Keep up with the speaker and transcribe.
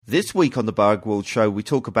This week on the Bug World Show, we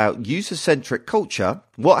talk about user-centric culture,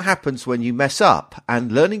 what happens when you mess up,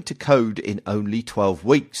 and learning to code in only 12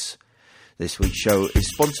 weeks. This week's show is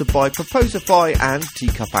sponsored by Proposify and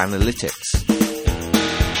Teacup Analytics.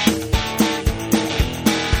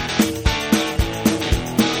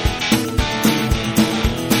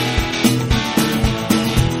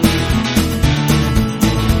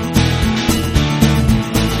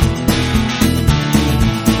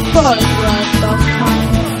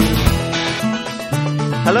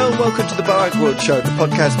 Hello and welcome to the Bug World Show, the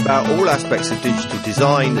podcast about all aspects of digital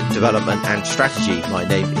design, development and strategy. My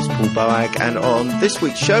name is Paul Boag, and on this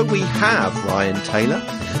week's show we have Ryan Taylor,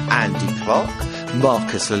 Andy Clark,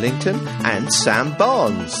 Marcus Lillington and Sam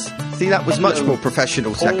Barnes. See, that was much more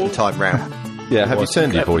professional second time round. Yeah, have you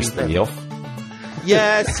turned your voice thingy off?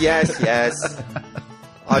 Yes.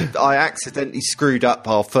 I accidentally screwed up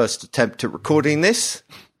our first attempt at recording this.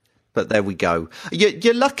 But there we go.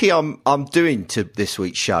 You're lucky I'm doing to this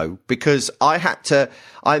week's show because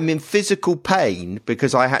I'm in physical pain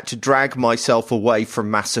because I had to drag myself away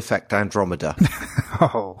from Mass Effect Andromeda.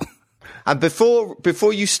 Oh. And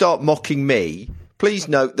before you start mocking me, please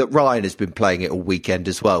note that Ryan has been playing it all weekend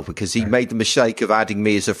as well because he made the mistake of adding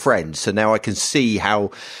me as a friend. So now I can see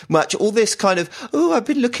how much all this kind of, I've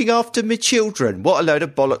been looking after my children. What a load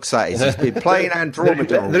of bollocks that is. He's been playing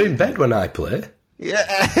Andromeda. They're in bed when I play.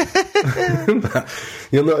 Yeah.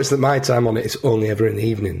 You'll notice that my time on it is only ever in the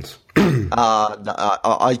evenings. I've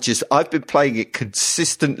been playing it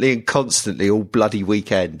consistently and constantly all bloody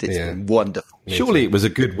weekend. It's been wonderful. Surely it was a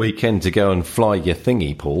good weekend to go and fly your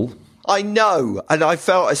thingy, Paul. I know, and I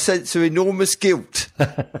felt a sense of enormous guilt.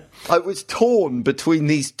 I was torn between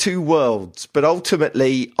these two worlds, but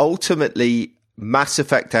ultimately, Mass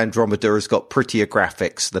Effect Andromeda has got prettier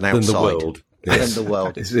graphics than outside. Than the world. Yes. Than the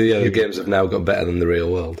world. The games have now got better than the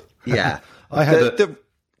real world. Yeah. The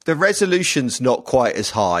resolution's not quite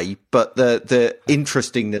as high, but the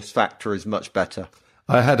interestingness factor is much better.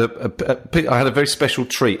 I had a very special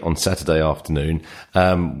treat on Saturday afternoon,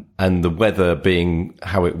 and the weather being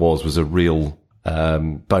how it was a real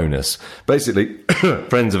bonus. Basically,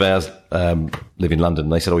 friends of ours live in London.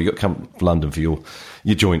 They said, "Oh, you got to come to London for your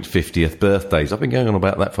joint 50th birthdays." I've been going on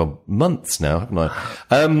about that for months now, haven't I?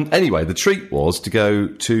 Anyway, the treat was to go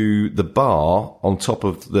to the bar on top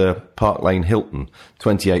of the Park Lane Hilton,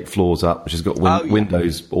 28 floors up, which has got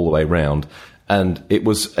windows all the way round. And it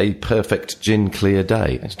was a perfect gin clear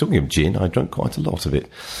day. Actually, talking of gin, I drank quite a lot of it.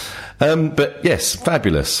 But yes,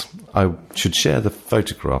 fabulous. I should share the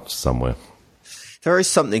photographs somewhere. There is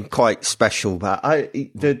something quite special about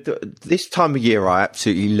this time of year. I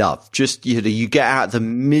absolutely love. Just you get out of the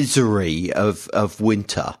misery of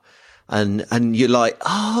winter, and you're like,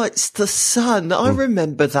 it's the sun. I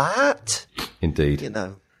remember that. Indeed, it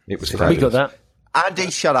was fabulous. We got that.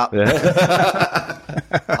 Andy, shut up. Yeah.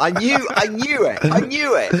 I knew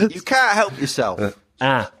it. You can't help yourself.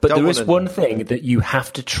 But there is one thing that you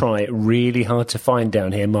have to try really hard to find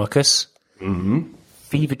down here, Marcus. Mm-hmm.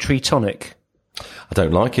 Fever Tree Tonic. I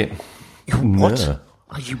don't like it. What? No.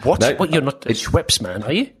 Are you what? No, what? You're not a Schweppes man,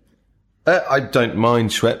 are you? I don't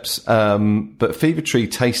mind Schweppes, but Fever Tree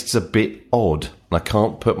tastes a bit odd. And I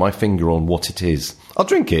can't put my finger on what it is. I'll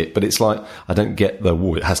drink it, but it's like I don't get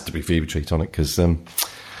it has to be Fever Tree Tonic because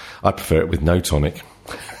I prefer it with no tonic,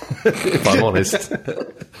 if I'm honest.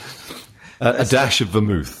 A dash of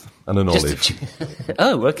vermouth and an olive.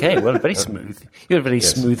 Oh, okay. Well, very smooth. You're a very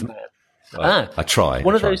smooth man. Well, I try.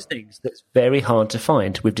 Of those things that's very hard to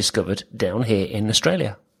find, we've discovered down here in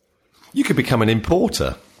Australia. You could become an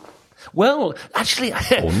importer. Well, actually,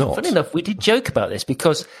 or not. Funny enough, we did joke about this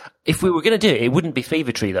because if we were going to do it, it wouldn't be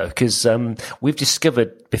Fever Tree, though, because we've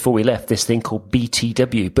discovered before we left this thing called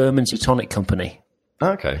BTW, Bermondsey Tonic Company.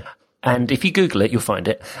 Okay. And if you Google it, you'll find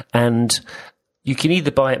it. And you can either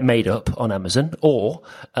buy it made up on Amazon or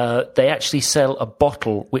they actually sell a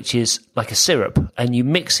bottle which is like a syrup and you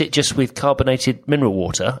mix it just with carbonated mineral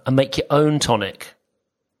water and make your own tonic.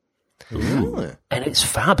 Ooh. And it's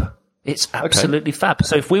fab. It's absolutely fab.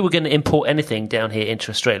 So if we were going to import anything down here into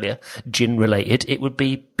Australia, gin related, it would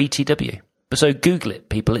be BTW. So Google it,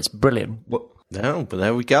 people. It's brilliant. Well, no, but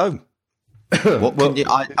there we go. I don't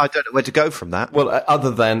know where to go from that. Well, other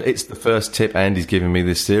than it's the first tip Andy's given me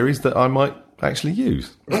this series that I might actually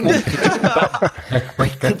use. We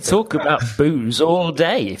could talk about booze all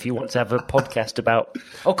day if you want to have a podcast about...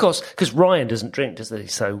 Of course, because Ryan doesn't drink, does he?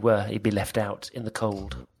 So he'd be left out in the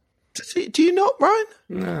cold. Do you not, Ryan?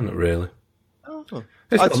 No, not really. Oh.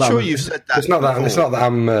 I'm sure you've said that. It's not that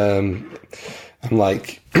I'm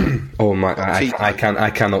like,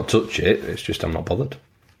 I cannot touch it. It's just I'm not bothered.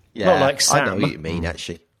 Yeah, not like Sam. I know what you mean,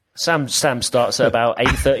 actually. Sam starts at about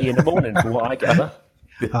 8:30 in the morning, from what I gather.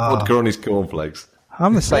 Vodka on his cornflakes.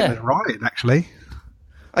 I'm the same Yeah. as Ryan, actually.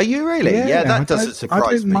 Are you really? Yeah, that doesn't I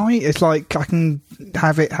surprise don't me. mind. It's like I can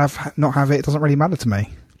have it, not have it. It doesn't really matter to me.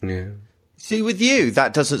 Yeah. See, with you,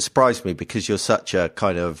 that doesn't surprise me because you're such a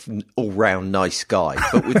kind of all-round nice guy.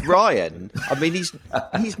 But with Ryan, I mean,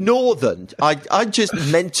 he's northern. I just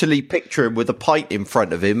mentally picture him with a pint in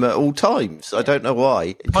front of him at all times. I don't know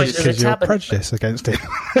why. Pint of Because a you're tavern. prejudiced against him.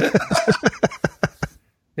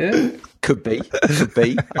 Yeah. Could be.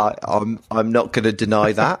 I'm not going to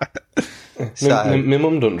deny that. My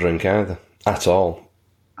mum don't drink either at all.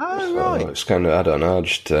 Oh, So right. it's kind of, I don't know.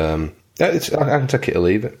 Just I can take it or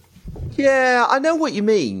leave it. Yeah, I know what you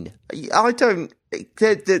mean. I don't.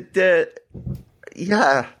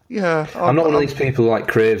 Yeah. I'm not one of these people who like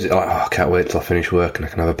craves it. Like, I can't wait till I finish work and I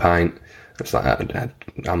can have a pint. It's like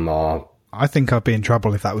I'm more. I think I'd be in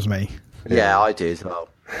trouble if that was me. Yeah, I do as well.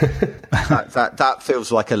 that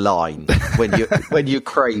feels like a line when you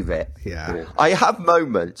crave it. Yeah. I have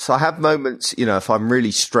moments. If I'm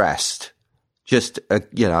really stressed, just a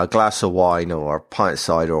glass of wine or a pint of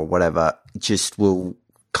cider or whatever just will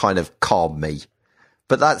kind of calm me.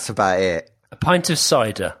 But that's about it. A pint of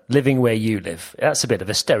cider, living where you live. That's a bit of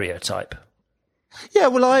a stereotype. Yeah,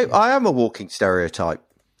 well, I am a walking stereotype.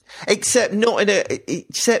 Except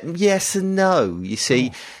yes and no. You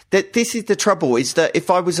see, that this is the trouble, is that if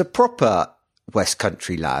I was a proper West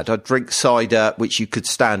Country lad, I'd drink cider which you could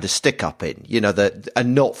stand a stick up in,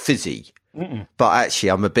 and not fizzy. But actually,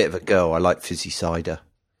 I'm a bit of a girl. I like fizzy cider.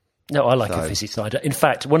 No, I like a fizzy cider. In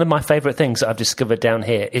fact, one of my favourite things that I've discovered down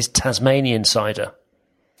here is Tasmanian cider.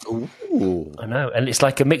 Ooh. I know, and it's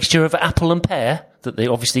like a mixture of apple and pear that they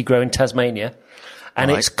obviously grow in Tasmania, and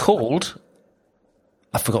Right. it's called...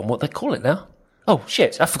 I've forgotten what they call it now. Oh,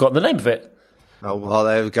 shit, I've forgotten the name of it. Oh, well,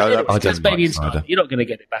 there we go. Anyway, I don't Tasmanian like cider. cider. You're not going to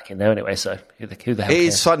get it back in there anyway, so who the hell It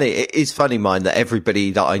cares? is funny. It is funny, mine, that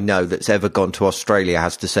everybody that I know that's ever gone to Australia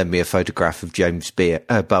has to send me a photograph of James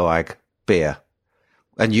Boag beer,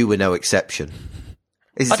 and you were no exception.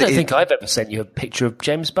 I don't think I've ever sent you a picture of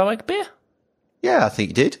James Boag beer. Yeah, I think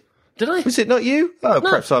you did. Did I? Was it not you? Oh,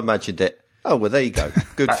 perhaps I imagined it. Oh, well, there you go.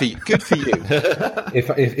 Good for you. Good for you.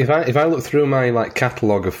 If I look through my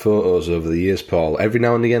catalogue of photos over the years, Paul, every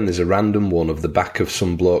now and again there's a random one of the back of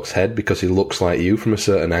some bloke's head because he looks like you from a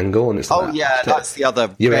certain angle, and it's Oh, like, yeah, that's the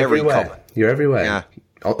other you're very everywhere. common. You're everywhere. Yeah.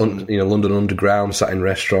 London Underground, sat in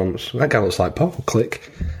restaurants. That guy looks like Paul.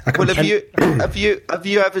 Click. Well, have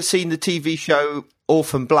you ever seen the TV show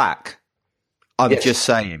Orphan Black? I'm Yes. just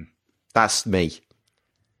saying, that's me.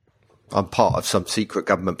 I'm part of some secret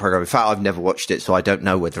government program. In fact, I've never watched it, so I don't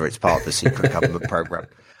know whether it's part of the secret government program.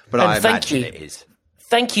 But And I thank imagine you. it is.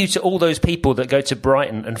 Thank you to all those people that go to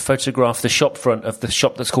Brighton and photograph the shop front of the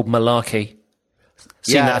shop that's called Malarkey.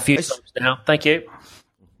 Seen Yeah, that a few it's- times now. Thank you.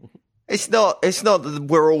 It's not that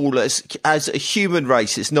we're all as a human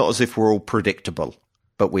race. It's not as if we're all predictable,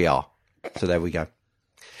 but we are. So there we go.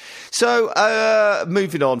 So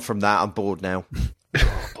moving on from that, I'm bored now.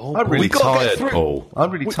 I'm really We've gotta get tired, through- Paul.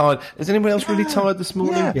 I'm really tired. Is anyone else really tired this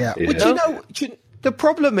morning? Yeah. Well, do you know, the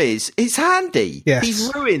problem is, it's Handy. Yes.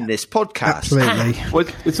 He's ruined this podcast. Absolutely. Well,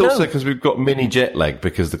 it's also because we've got mini jet lag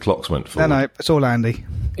because the clocks went No, forward. no, it's all Andy.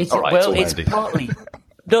 It's, All right, well, it's it's all handy. partly...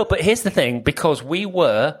 No, but here's the thing, because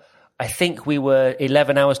I think we were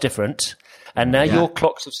 11 hours different, and now your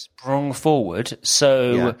clocks have sprung forward,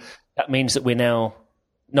 so that means that we're now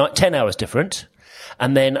 10 hours different.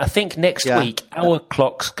 And then I think next week our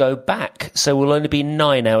clocks go back, so we'll only be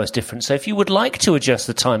 9 hours different. So if you would like to adjust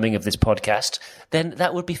the timing of this podcast, then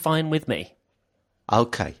that would be fine with me.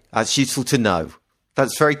 Okay, that's useful to know.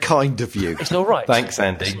 That's very kind of you. It's all right. Thanks,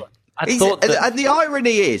 Andy. I thought that... And the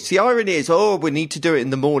irony is, we need to do it in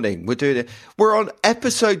the morning. We're doing it. We're on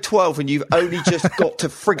episode 12 and you've only just got to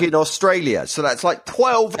friggin' Australia. So that's like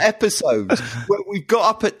 12 episodes where we've got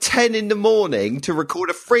up at 10 in the morning to record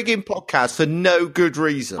a friggin' podcast for no good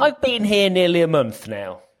reason. I've been here nearly a month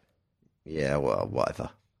now. Yeah, well, whatever.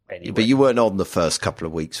 Anyway. But you weren't on the first couple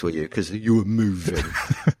of weeks, were you? Because you were moving.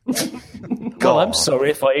 Well, I'm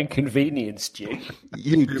sorry if I inconvenienced you.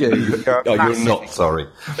 You do. Oh, you're not sorry.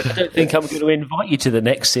 I don't think I'm going to invite you to the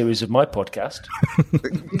next series of my podcast.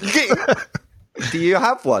 Do you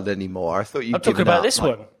have one anymore? I thought you. I'm talking about this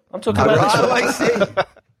one. I'm talking Oh, about this one. I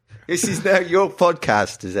see. This is now your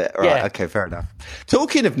podcast, is it? Right. Yeah. Okay, fair enough.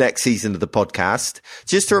 Talking of next season of the podcast,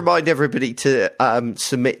 just to remind everybody to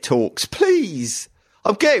submit talks, please.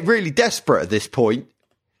 I'm getting really desperate at this point.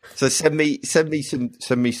 So send me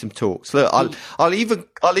some talks. Look, I'll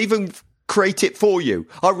even create it for you.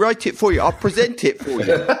 I'll write it for you. I'll present it for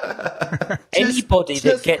you. Anybody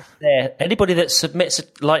that submits a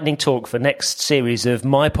lightning talk for next series of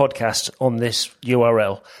my podcast on this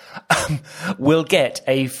URL will get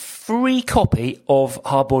a free copy of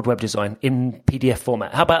Hardboard Web Design in PDF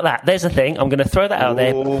format. How about that? There's a thing. I'm going to throw that out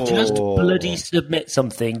there. Just bloody submit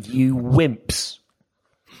something, you wimps.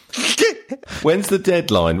 When's the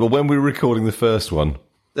deadline? Well, when we're recording the first one.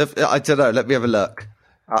 I don't know. Let me have a look.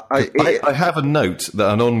 I have an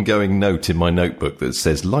ongoing note in my notebook that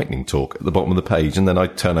says lightning talk at the bottom of the page, and then I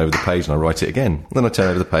turn over the page and I write it again. Then I turn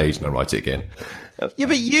over the page and I write it again. Yeah,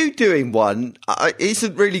 but you doing one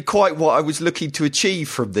isn't really quite what I was looking to achieve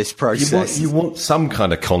from this process. You want some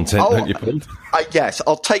kind of content, don't you, Paul? Yes,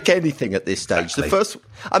 I'll take anything at this stage.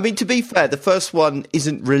 Exactly. To be fair, the first one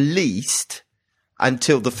isn't released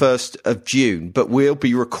until the 1st of June, but we'll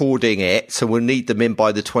be recording it, so we'll need them in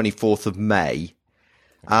by the 24th of May.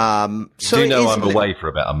 I'm away for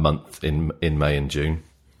about a month in May and June.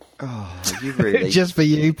 Oh, you really? Just for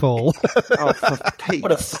you, Paul. Oh, for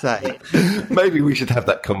Pete's sake. Maybe we should have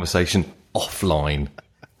that conversation offline.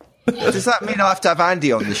 Does that mean I have to have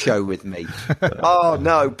Andy on the show with me? Oh,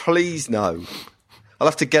 no, please no. I'll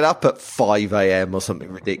have to get up at 5 a.m. or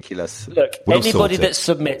something ridiculous. Look, anybody that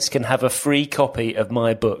submits can have a free copy of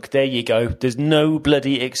my book. There you go. There's no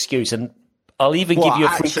bloody excuse. And I'll even give you a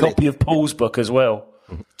free copy of Paul's book as well.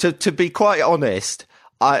 To be quite honest,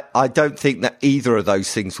 I don't think that either of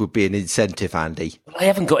those things would be an incentive, Andy. Well, I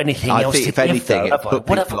haven't got anything else to give. Anything,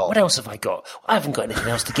 what else have I got? I haven't got anything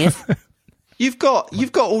else to give. You've got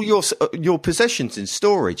all your possessions in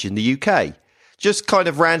storage in the UK. Just kind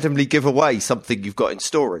of randomly give away something you've got in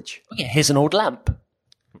storage. Yeah, here's an old lamp.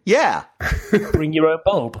 Yeah. Bring your own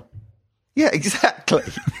bulb. Yeah, exactly.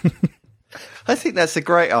 I think that's a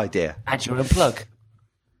great idea. Add your own plug.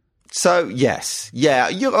 So, yes. Yeah,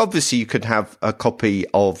 you could have a copy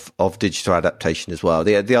of digital adaptation as well.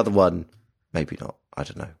 The other one, maybe not. I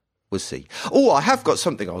don't know. We'll see. Oh, I have got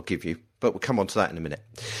something I'll give you, but we'll come on to that in a minute.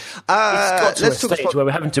 It's got to a stage where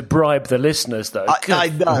we're having to bribe the listeners, though. I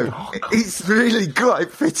know. It's really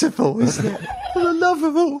quite pitiful, isn't it? For the love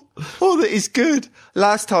of all that is good.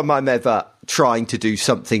 Last time I'm ever trying to do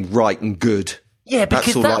something right and good. Yeah, because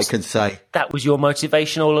that's all I can say. That was your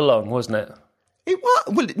motivation all along, wasn't it? It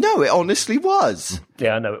was. Well, no, it honestly was.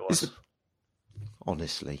 Yeah, I know it was.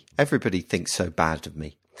 Honestly, everybody thinks so bad of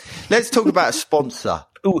me. Let's talk about a sponsor.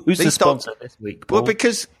 Ooh, who's the sponsor this week, Paul? Well,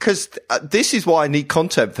 because this is why I need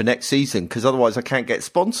content for next season, because otherwise I can't get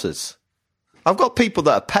sponsors. I've got people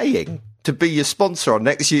that are paying to be your sponsor on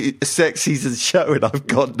next season's show, and I've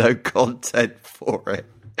got no content for it.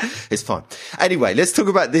 It's fine. Anyway, let's talk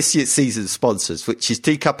about this year's season's sponsors, which is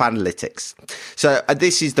Teacup Analytics. So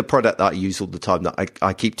this is the product that I use all the time that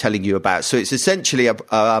I keep telling you about. So it's essentially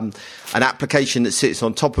an application that sits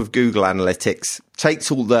on top of Google Analytics, takes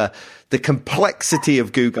all the complexity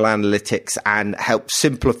of Google Analytics and helps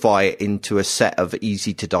simplify it into a set of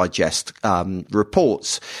easy to digest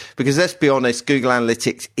reports. Because let's be honest, Google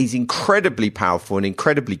Analytics is incredibly powerful and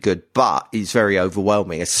incredibly good, but it's very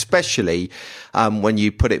overwhelming, especially when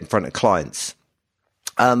you put it in front of clients.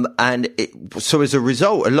 So as a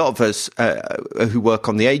result, a lot of us who work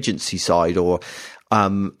on the agency side or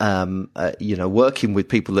working with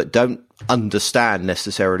people that don't understand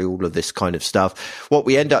necessarily all of this kind of stuff, what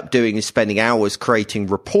we end up doing is spending hours creating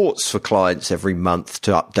reports for clients every month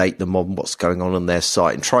to update them on what's going on their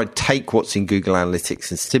site and try and take what's in Google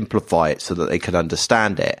Analytics and simplify it so that they can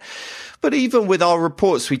understand it. But even with our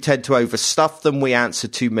reports, we tend to overstuff them. We answer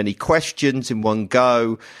too many questions in one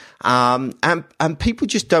go. And people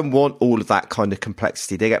just don't want all of that kind of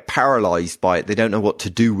complexity. They get paralyzed by it. They don't know what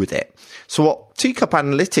to do with it. So what Teacup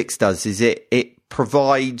Analytics does is it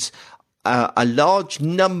provides a large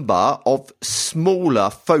number of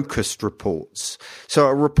smaller focused reports. So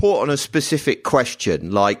a report on a specific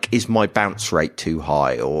question, like, is my bounce rate too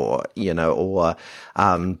high?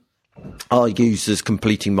 Are users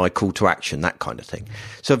completing my call to action? That kind of thing.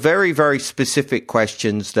 So very, very specific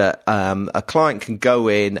questions that a client can go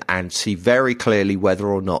in and see very clearly whether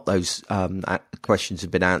or not those questions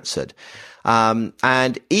have been answered.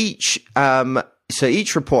 And each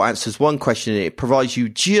report answers one question, and it provides you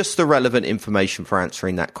just the relevant information for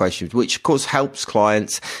answering that question, which of course helps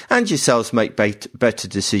clients and yourselves make better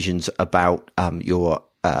decisions about your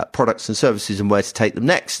products and services and where to take them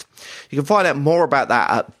next. You can find out more about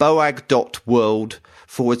that at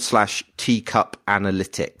boag.world/teacup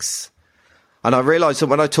analytics. And I realised that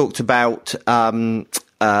when I talked about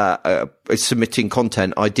submitting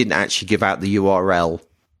content, I didn't actually give out the URL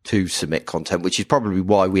to submit content, which is probably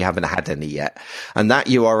why we haven't had any yet. And that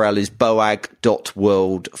URL is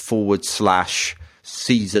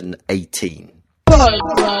boag.world/season 18.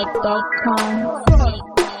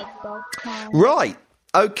 Right.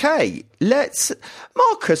 Okay.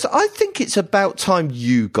 Marcus, I think it's about time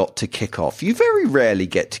you got to kick off. You very rarely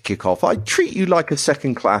get to kick off. I treat you like a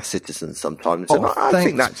second-class citizen sometimes. And I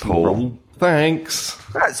think that's Paul. wrong. Thanks.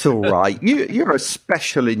 That's all right. You're a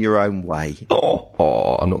special in your own way.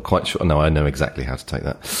 Oh, I'm not quite sure. No, I know exactly how to take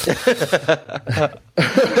that.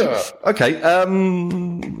 Okay.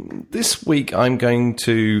 This week I'm going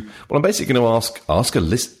to. Well, I'm basically going to ask a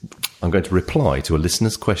list. I'm going to reply to a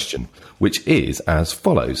listener's question, which is as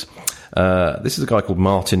follows. This is a guy called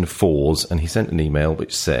Martin Fours, and he sent an email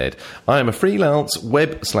which said, I am a freelance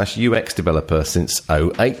web/UX developer since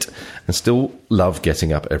 2008 and still love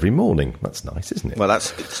getting up every morning. That's nice, isn't it? Well,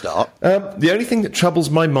 that's a good start. The only thing that troubles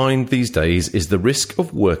my mind these days is the risk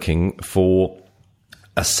of working for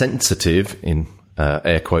a sensitive, in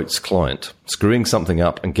air quotes, client, screwing something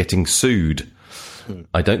up and getting sued.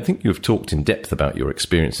 I don't think you have talked in depth about your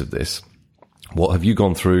experience of this. What have you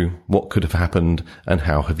gone through? What could have happened? And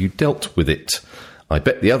how have you dealt with it? I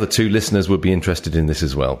bet the other two listeners would be interested in this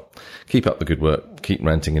as well. Keep up the good work. Keep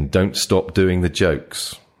ranting and don't stop doing the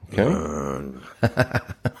jokes. Okay? I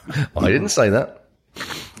didn't say that.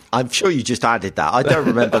 I'm sure you just added that. I don't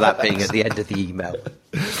remember that being at the end of the email.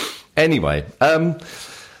 Anyway,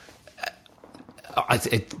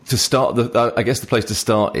 to start, I guess the place to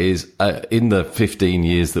start is in the 15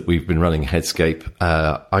 years that we've been running Headscape.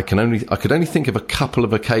 I could only think of a couple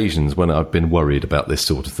of occasions when I've been worried about this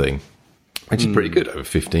sort of thing, which is pretty good over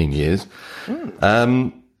 15 years.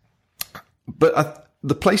 But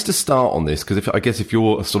the place to start on this, because if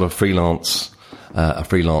you're a sort of freelance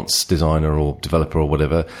designer or developer or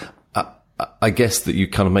whatever, I guess that you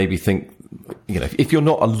kind of maybe think, if you're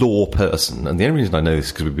not a law person, and the only reason I know this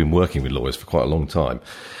is because we've been working with lawyers for quite a long time,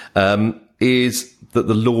 is that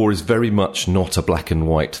the law is very much not a black and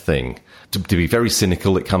white thing. To be very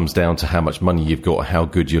cynical, it comes down to how much money you've got, how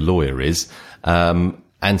good your lawyer is, and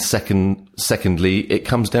secondly, it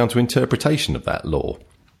comes down to interpretation of that law.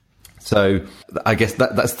 So I guess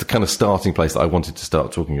that's the kind of starting place that I wanted to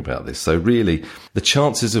start talking about this. So really, the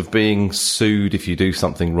chances of being sued if you do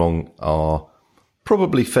something wrong are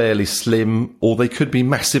probably fairly slim, or they could be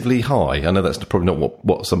massively high. I know that's probably not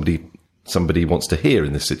what somebody wants to hear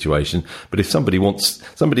in this situation, but if somebody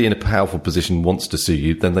in a powerful position wants to sue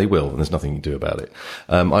you, then they will, and there's nothing you can do about it.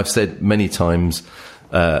 I've said many times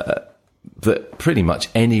that pretty much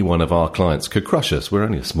any one of our clients could crush us. We're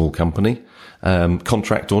only a small company,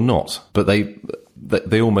 contract or not, but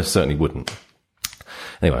they almost certainly wouldn't.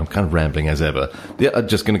 Anyway, I'm kind of rambling as ever. I'm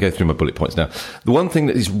just going to go through my bullet points now. The one thing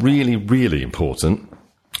that is really, really important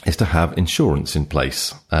is to have insurance in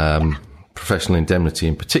place. Professional indemnity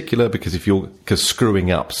in particular, because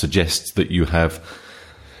screwing up suggests that you have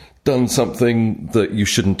done something that you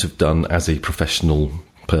shouldn't have done as a professional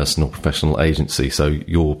person or professional agency. So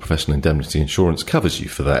your professional indemnity insurance covers you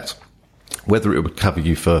for that. Whether it would cover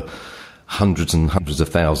you for hundreds and hundreds of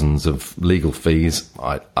thousands of legal fees,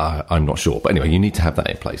 I'm not sure. But anyway, you need to have that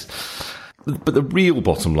in place. But the real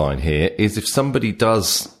bottom line here is if somebody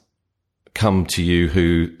does come to you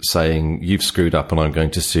who saying you've screwed up and I'm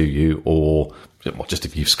going to sue you, or just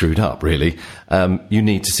if you've screwed up, really, you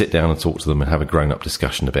need to sit down and talk to them and have a grown-up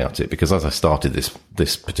discussion about it. Because as I started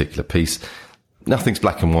this particular piece, nothing's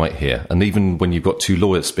black and white here. And even when you've got two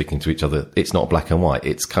lawyers speaking to each other, it's not black and white.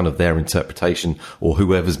 It's kind of their interpretation, or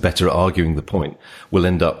whoever's better at arguing the point will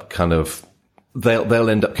end up they'll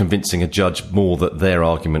end up convincing a judge more that their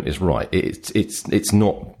argument is right. It's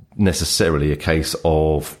not necessarily a case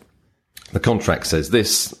of the contract says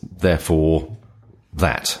this, therefore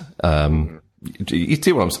that. You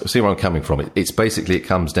see where I'm coming from. It's basically, it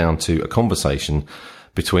comes down to a conversation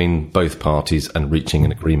between both parties and reaching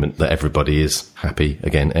an agreement that everybody is happy,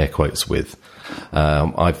 again, air quotes, with.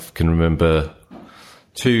 I can remember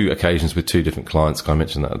 2 occasions with 2 different clients. I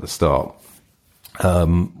mentioned that at the start.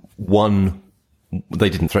 One, they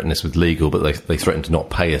didn't threaten us with legal, but they threatened to not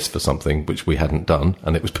pay us for something which we hadn't done,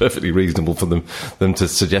 and it was perfectly reasonable for them to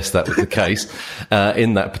suggest that was the case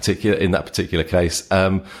in that particular case.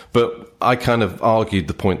 But I kind of argued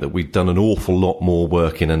the point that we'd done an awful lot more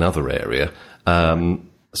work in another area.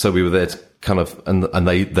 So we were there to kind of, and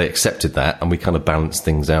they accepted that, and we kind of balanced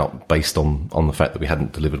things out based on the fact that we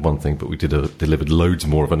hadn't delivered one thing, but we delivered loads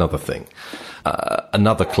more of another thing.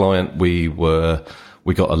 Another client, we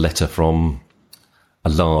got a letter from a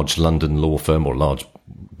large London law firm or large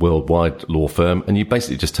worldwide law firm, and you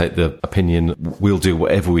basically just take the opinion, we'll do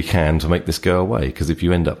whatever we can to make this go away, because if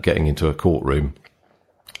you end up getting into a courtroom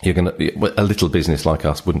a little business like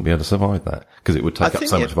us wouldn't be able to survive that because it would take up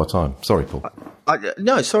so much of our time. Sorry, Paul.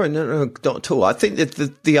 No, not at all. I think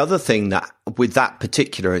that the other thing that with that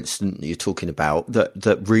particular incident you're talking about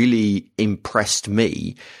that really impressed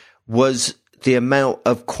me was the amount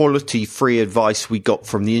of quality free advice we got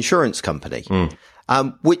from the insurance company.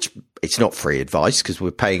 Which it's not free advice because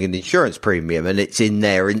we're paying an insurance premium and it's in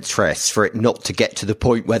their interest for it not to get to the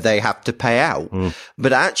point where they have to pay out.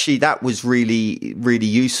 But actually that was really, really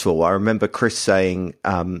useful. I remember Chris saying,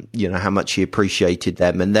 how much he appreciated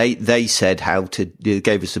them, and they said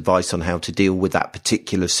gave us advice on how to deal with that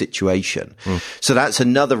particular situation. So that's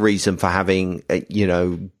another reason for having,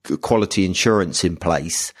 quality insurance in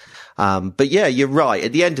place. But yeah, you're right.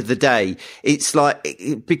 At the end of the day, it's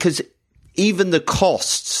like, because even the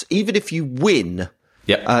costs, even if you win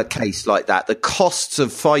a case like that, the costs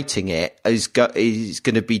of fighting it is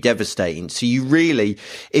going to be devastating. So you really,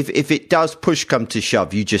 if it does push come to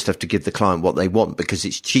shove, you just have to give the client what they want because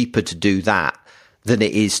it's cheaper to do that than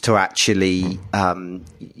it is to actually,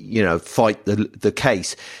 fight the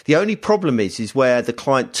case. The only problem is where the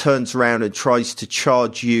client turns around and tries to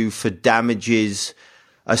charge you for damages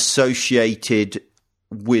associated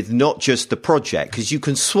with not just the project, because you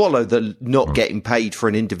can swallow the not getting paid for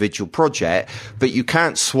an individual project, but you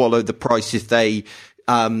can't swallow the price if they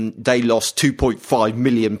lost £2.5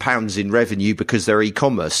 million in revenue because their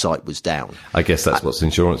e-commerce site was down. I guess that's what's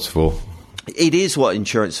insurance for. It is what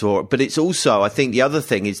insurance for, but it's also, I think the other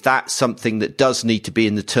thing is that's something that does need to be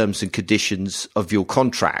in the terms and conditions of your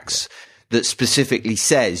contracts that specifically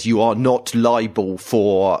says you are not liable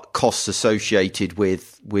for costs associated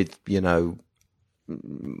with whatever,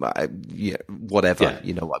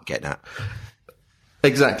 you know what I'm getting at.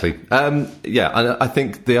 Exactly. And I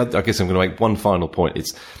think I guess I'm going to make one final point.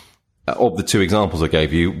 It's of the two examples I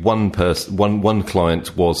gave you, one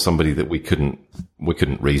client was somebody that we couldn't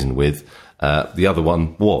reason with. The other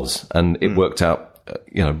one was, and it worked out.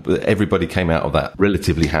 Everybody came out of that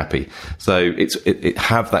relatively happy. So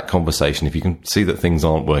have that conversation. If you can see that things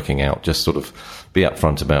aren't working out, just sort of be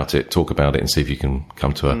upfront about it, talk about it, and see if you can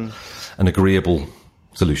come to an agreeable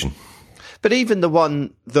solution. But even the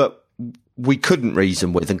one that we couldn't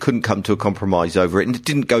reason with and couldn't come to a compromise over it, and it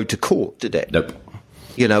didn't go to court, did it? Nope.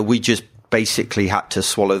 We just basically had to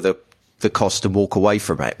swallow the cost and walk away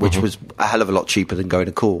from it, which was a hell of a lot cheaper than going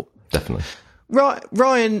to court. Definitely. Right,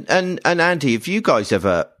 Ryan and Andy, have you guys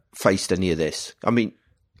ever faced any of this? I mean,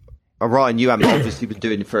 Ryan, you haven't obviously been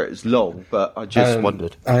doing it for as long, but I just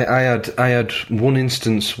wondered. I had one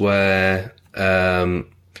instance where I'd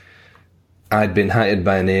been hired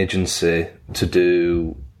by an agency to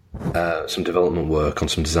do some development work on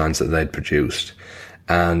some designs that they'd produced,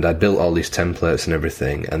 and I built all these templates and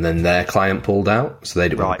everything, and then their client pulled out, so they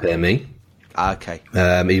didn't want to pay me. Okay.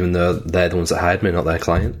 Even though they're the ones that hired me, not their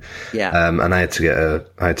client. Yeah. And I had to get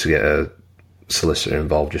a solicitor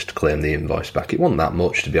involved just to claim the invoice back. It wasn't that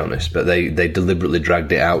much, to be honest, but they deliberately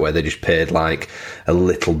dragged it out where they just paid like a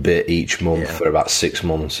little bit each month for about 6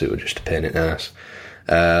 months. It was just a pain in the ass.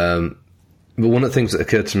 But one of the things that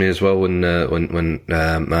occurred to me as well when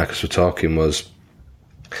Marcus were talking was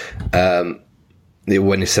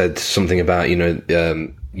when he said something about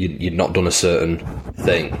you'd not done a certain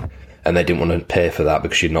thing. And they didn't want to pay for that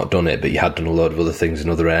because you'd not done it, but you had done a load of other things in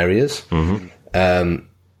other areas. I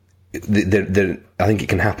think it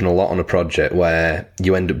can happen a lot on a project where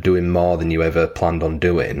you end up doing more than you ever planned on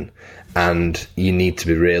doing, and you need to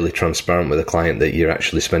be really transparent with a client that you're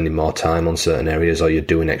actually spending more time on certain areas or you're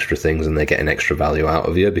doing extra things and they're getting extra value out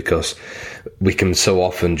of you, because we can so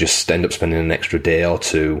often just end up spending an extra day or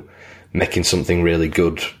two making something really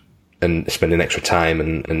good and spending extra time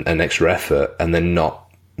and extra effort, and then not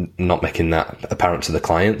making that apparent to the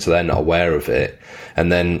client, so they're not aware of it.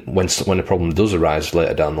 And then when a problem does arise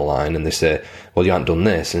later down the line and they say, well, you haven't done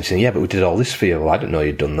this, and you say, yeah, but we did all this for you. Well, I didn't know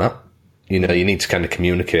you'd done that. You need to kind of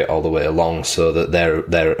communicate all the way along so that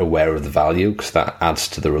they're aware of the value, because that adds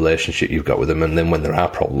to the relationship you've got with them. And then when there are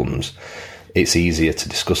problems, it's easier to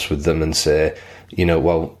discuss with them and say,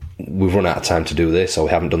 well, we've run out of time to do this, or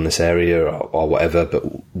we haven't done this area or whatever, but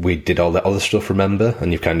we did all that other stuff, remember?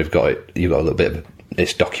 And you've kind of got it, you've got a little bit of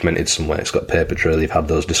it's documented somewhere, it's got paper trail, you've had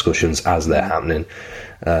those discussions as they're happening.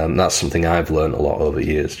 That's something I've learned a lot over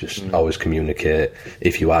years, just always communicate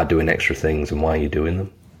if you are doing extra things and why you're doing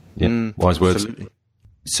them. Yeah, wise words. Absolutely.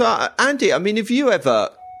 So, Andy, I mean, have you ever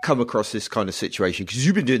come across this kind of situation? Because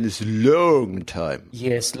you've been doing this a long time.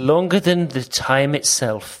 Yes, longer than the time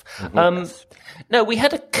itself. No, we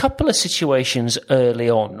had a couple of situations early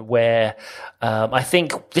on where I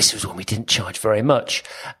think this was when we didn't charge very much,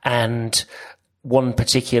 and one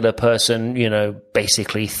particular person,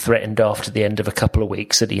 basically threatened after the end of a couple of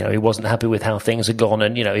weeks that, he wasn't happy with how things had gone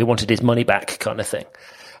and, he wanted his money back kind of thing.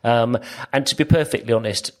 And to be perfectly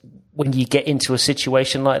honest, when you get into a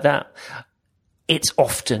situation like that, it's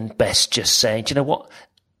often best just saying, do you know what?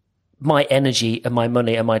 My energy and my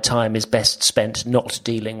money and my time is best spent not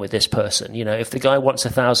dealing with this person. If the guy wants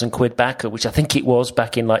 £1,000 back, which I think it was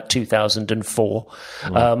back in like 2004,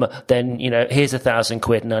 then, here's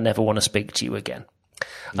 £1,000 and I never want to speak to you again.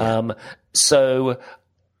 Yeah. So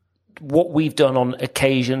what we've done on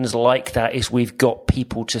occasions like that is we've got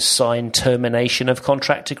people to sign termination of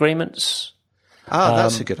contract agreements. Oh,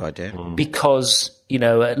 that's a good idea. Because,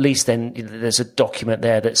 at least then there's a document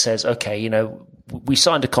there that says, okay, we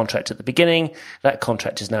signed a contract at the beginning. That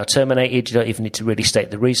contract is now terminated. You don't even need to really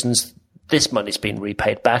state the reasons. This money's been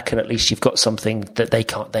repaid back, and at least you've got something that they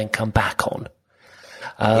can't then come back on.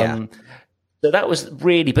 So that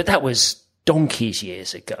was donkeys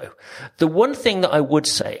years ago. The one thing that I would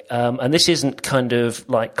say, and this isn't kind of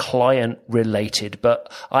like client related,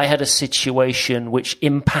 but I had a situation which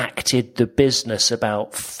impacted the business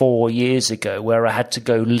about 4 years ago where I had to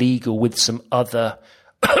go legal with some other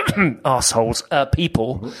assholes,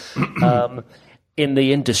 people, in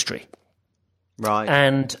the industry. Right.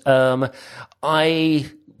 And, I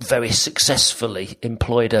very successfully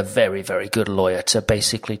employed a very, very good lawyer to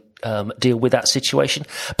basically, deal with that situation.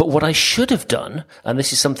 But what I should have done, and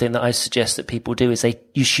this is something that I suggest that people do, is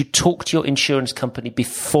you should talk to your insurance company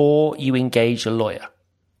before you engage a lawyer.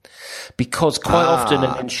 Because quite often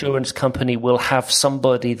an insurance company will have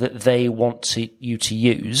somebody that they want you to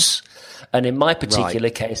use. And in my particular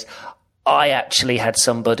case, I actually had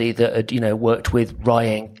somebody that had, worked with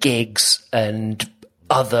Ryan Giggs and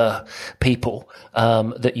other people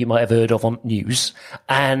that you might have heard of on news.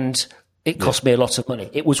 And it cost me a lot of money.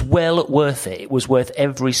 It was well worth it. It was worth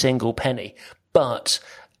every single penny. But,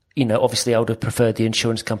 obviously I would have preferred the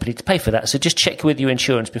insurance company to pay for that. So just check with your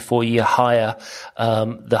insurance before you hire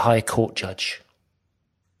the High Court judge.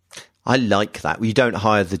 I like that. You don't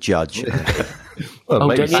hire the judge. Well,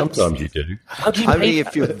 maybe sometimes you do. How do you Only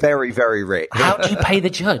if you're very, very rich. How do you pay the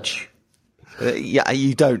judge?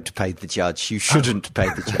 You don't pay the judge. You shouldn't pay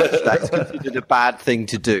the judge. That's considered a bad thing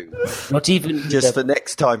to do. Not even just for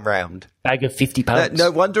next time round. Bag of £50. No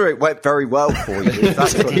wonder it went very well for you.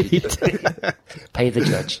 That's what you did. Pay the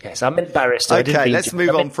judge. Yes, I'm embarrassed. Okay, let's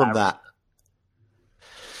move on from that.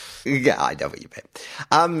 Yeah, I know what you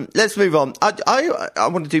meant. Let's move on. I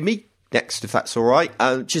want to do me next, if that's all right.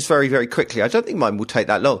 Just very, very quickly. I don't think mine will take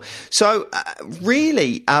that long. So,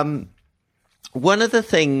 really, one of the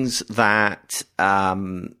things that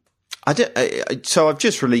so I've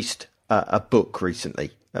just released a book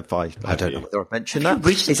recently. I don't know whether I've mentioned that.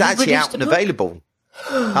 It's actually out and available.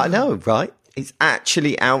 I know, right? It's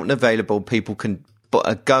actually out and available. People can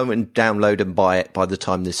go and download and buy it by the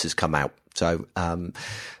time this has come out. So,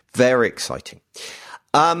 very exciting.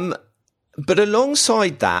 But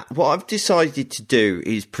alongside that, what I've decided to do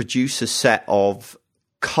is produce a set of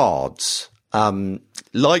cards,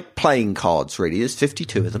 like playing cards, really. There's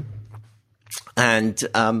 52 of them. And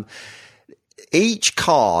each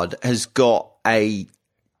card has got a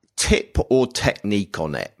tip or technique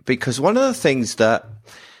on it, because one of the things that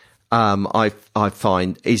I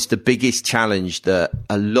find is the biggest challenge that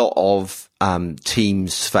a lot of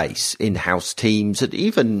teams face, in-house teams and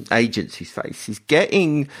even agencies face, is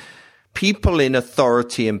getting people in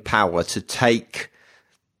authority and power to take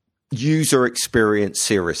user experience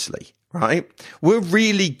seriously, right? We're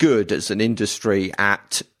really good as an industry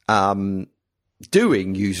at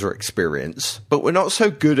doing user experience, but we're not so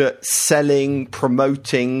good at selling,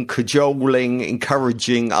 promoting, cajoling,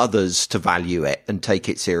 encouraging others to value it and take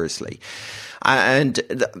it seriously. And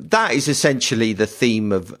that is essentially the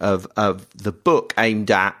theme of the book,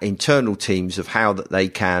 aimed at internal teams, of how that they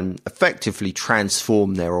can effectively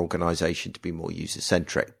transform their organization to be more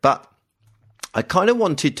user-centric. But I kind of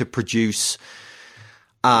wanted to produce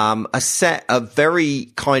a set of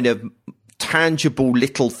very kind of tangible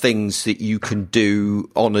little things that you can do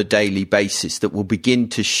on a daily basis that will begin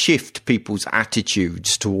to shift people's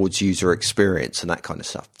attitudes towards user experience and that kind of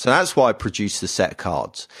stuff. So that's why I produced the set of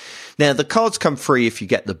cards. Now, the cards come free if you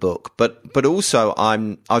get the book, but also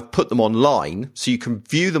I've put them online, so you can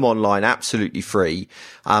view them online absolutely free.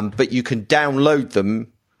 But you can download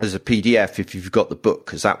them as a PDF if you've got the book,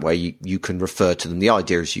 because that way you can refer to them. The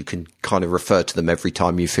idea is you can kind of refer to them every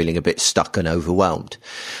time you're feeling a bit stuck and overwhelmed.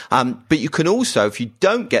 But you can also, if you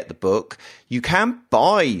don't get the book, you can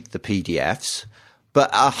buy the PDFs,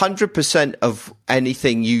 But 100% of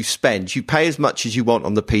anything you spend, you pay as much as you want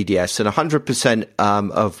on the PDFs, and 100%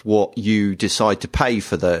 of what you decide to pay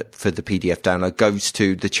for the PDF download goes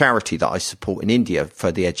to the charity that I support in India for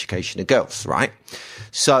the education of girls, right?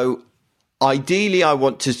 So ideally, I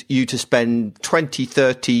want you to spend 20,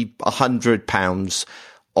 30, £100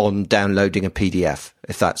 on downloading a PDF,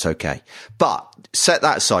 if that's okay. But set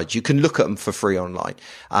that aside. You can look at them for free online,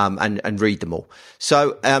 and read them all.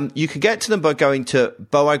 So, you can get to them by going to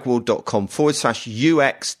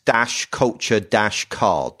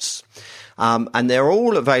boagworld.com/UX-culture-cards. And they're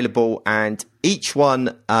all available, and each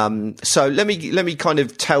one, so let me kind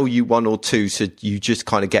of tell you one or two so you just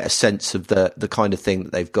kind of get a sense of the kind of thing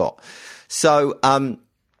that they've got. So,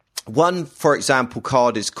 one, for example,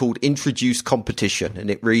 card is called Introduce Competition,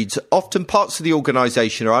 and it reads, often parts of the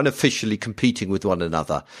organization are unofficially competing with one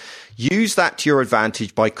another. Use that to your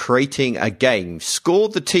advantage by creating a game. Score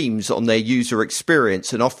the teams on their user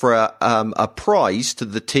experience and offer a prize to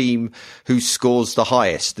the team who scores the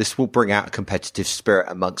highest. This will bring out a competitive spirit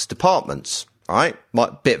amongst departments. All right?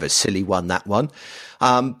 Bit of a silly one, that one.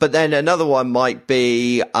 But then another one might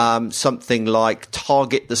be something like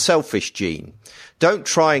Target the Selfish Gene. Don't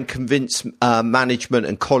try and convince management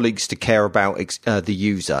and colleagues to care about the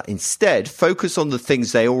user. Instead, focus on the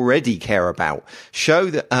things they already care about.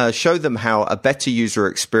 Show them how a better user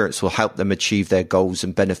experience will help them achieve their goals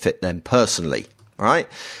and benefit them personally. All right?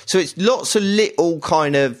 So it's lots of little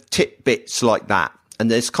kind of tidbits like that.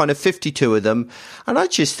 And there's kind of 52 of them. And I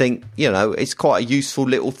just think, it's quite a useful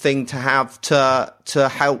little thing to have to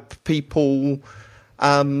help people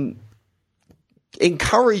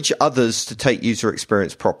encourage others to take user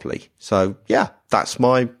experience properly. So yeah, that's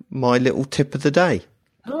my little tip of the day.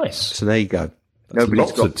 Nice. So there you go.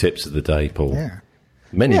 Lots of tips of the day, Paul. Yeah.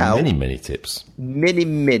 Many tips.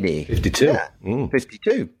 Many. 52. Yeah,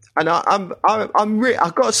 52. And I've got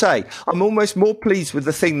to say, I'm almost more pleased with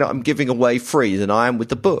the thing that I'm giving away free than I am with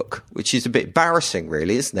the book, which is a bit embarrassing,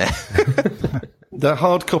 really, isn't it? The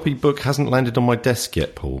hard copy book hasn't landed on my desk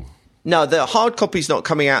yet, Paul. No, the hard copy's not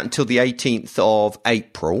coming out until the 18th of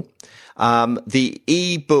April. The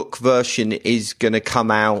ebook version is going to come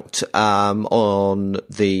out on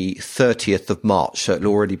the 30th of March, so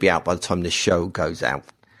it'll already be out by the time this show goes out.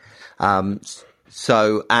 And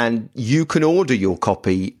you can order your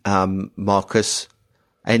copy, Marcus,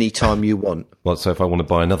 anytime you want. Well, so if I want to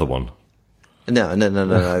buy another one? No.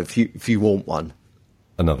 If you want one.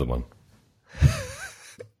 Another one.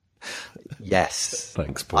 Yes.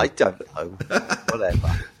 Thanks, Paul. I don't know. Whatever.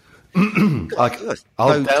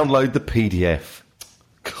 I'll download the PDF.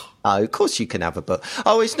 Oh, of course you can have a book.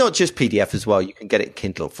 Oh, it's not just PDF as well. You can get it in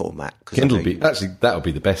Kindle format. Kindle that would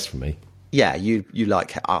be the best for me. Yeah, you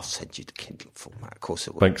like it. I'll send you the Kindle format. Of course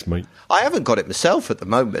it will. Thanks, mate. I haven't got it myself at the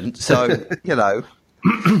moment, so, Do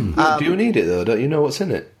you need it, though? Don't you know what's in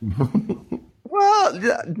it? Well,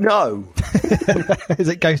 no. Is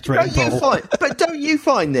it ghostwritten, Paul? But don't you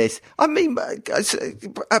find this? I mean,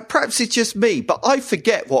 perhaps it's just me, but I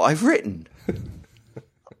forget what I've written.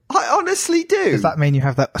 I honestly do. Does that mean you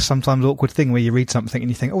have that sometimes awkward thing where you read something and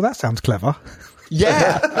you think, oh, that sounds clever?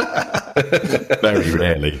 Yeah. Very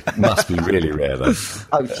rarely. Must be really rare, though.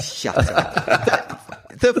 Oh, shut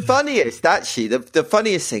up. The funniest, actually, the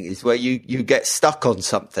funniest thing is where you get stuck on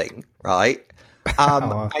something, right?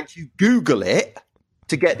 And you Google it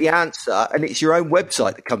to get the answer, and it's your own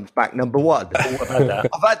website that comes back number one. I've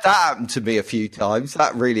had that happen to me a few times.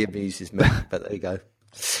 That really amuses me, but there you go.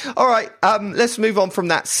 All right, let's move on from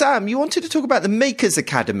that. Sam, you wanted to talk about the Makers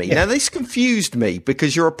Academy. Yeah. Now, this confused me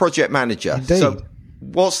because you're a project manager. Indeed. So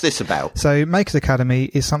what's this about? So Makers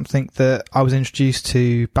Academy is something that I was introduced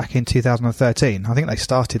to back in 2013. I think they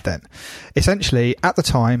started then. Essentially, at the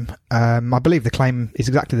time, I believe the claim is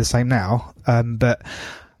exactly the same now, but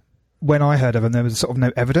when I heard of them, there was sort of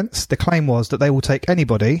no evidence. The claim was that they will take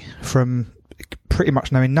anybody from pretty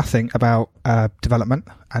much knowing nothing about development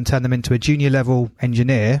and turn them into a junior level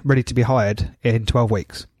engineer ready to be hired in 12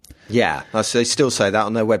 weeks. Yeah, they still say that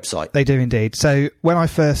on their website. They do indeed. So when I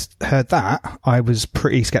first heard that, I was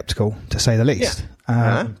pretty sceptical, to say the least.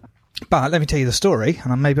 Yeah. But let me tell you the story,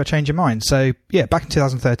 and maybe I'll change your mind. So, yeah, back in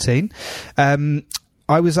 2013,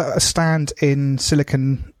 I was at a stand in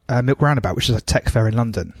Silicon Milk Roundabout, which is a tech fair in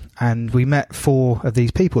London, and we met 4 of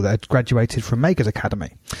these people that had graduated from Makers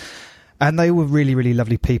Academy. And they were really, really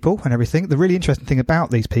lovely people and everything. The really interesting thing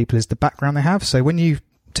about these people is the background they have. So when you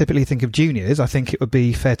typically think of juniors, I think it would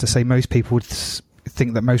be fair to say most people would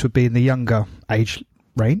think that most would be in the younger age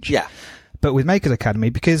range. Yeah. But with Makers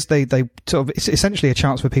Academy, because they sort of, it's essentially a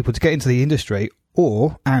chance for people to get into the industry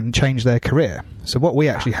and change their career. So what we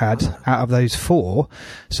actually had out of those 4,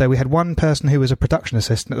 so we had one person who was a production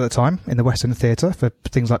assistant at the time in the West End Theatre for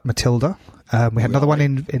things like Matilda. We had another one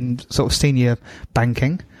in sort of senior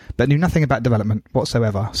banking, but knew nothing about development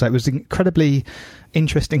whatsoever. So it was incredibly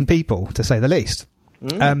interesting people, to say the least.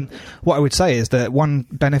 What I would say is that one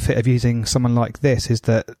benefit of using someone like this is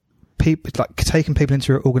that people, like taking people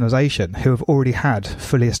into your organisation who have already had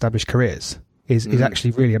fully established careers is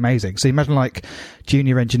actually really amazing. So imagine like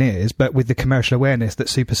junior engineers, but with the commercial awareness that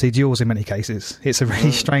supersedes yours in many cases. It's a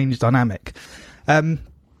really strange dynamic.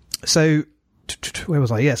 So where was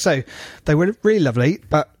I? Yeah, so they were really lovely,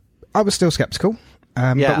 but I was still sceptical.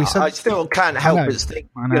 But we said, I still can't help but think,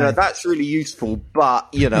 that's really useful, but,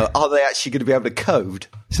 are they actually going to be able to code?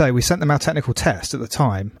 So we sent them our technical test at the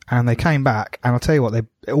time, and they came back, and I'll tell you what,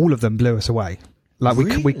 all of them blew us away. Like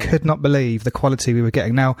we could not believe the quality we were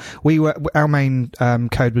getting. Now our main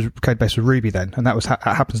code base was Ruby then, and that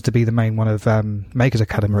happens to be the main one of Makers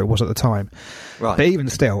Academy. It was at the time, right? But even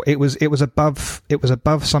still, it was above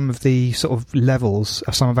some of the sort of levels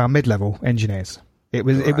of some of our mid-level engineers. It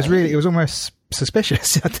was almost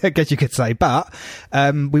suspicious, I guess you could say. But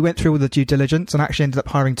we went through all the due diligence and actually ended up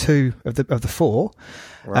hiring 2 of the 4.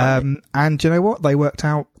 Right. And you know what? They worked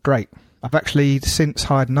out great. I've actually since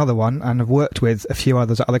hired another one and have worked with a few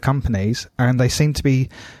others at other companies, and they seem to be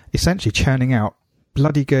essentially churning out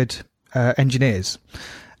bloody good engineers.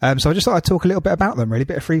 So I just thought I'd talk a little bit about them, really, a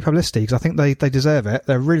bit of free publicity, because I think they deserve it.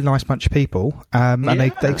 They're a really nice bunch of people, and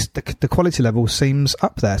the quality level seems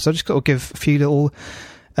up there. So I just got to give a few little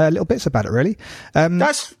bits about it, really.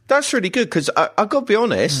 That's really good, because I've got to be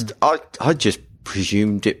honest, I just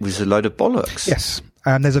presumed it was a load of bollocks. Yes,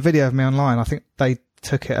 and there's a video of me online. I think they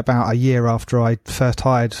took it about a year after I first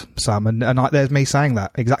hired some, and there's me saying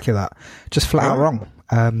exactly that, just flat out wrong.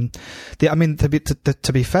 To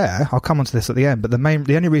be fair, I'll come onto this at the end, but the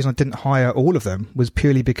only reason I didn't hire all of them was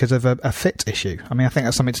purely because of a fit issue. I mean, I think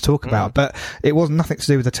that's something to talk about, but it was nothing to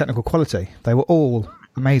do with the technical quality. They were all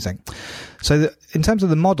amazing. So in terms of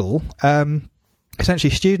the model, essentially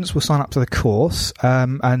students will sign up to the course,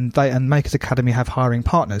 and Makers Academy have hiring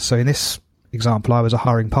partners. So in this example, I was a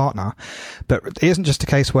hiring partner, but it isn't just a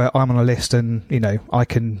case where I'm on a list and, I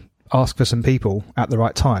can ask for some people at the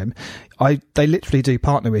right time. They literally do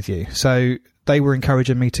partner with you. So they were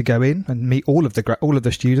encouraging me to go in and meet all of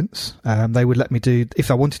the students. They would let me do,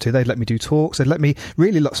 if I wanted to, they'd let me do talks. They'd let me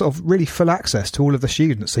really full access to all of the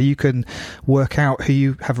students, so you can work out who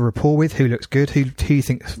you have a rapport with, who looks good, who you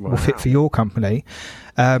think will fit for your company.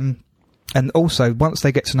 And also, once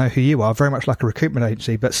they get to know who you are, very much like a recruitment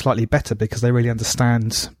agency, but slightly better, because they really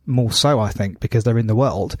understand more so, I think, because they're in the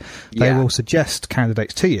world, they will suggest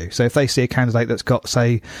candidates to you. So if they see a candidate that's got,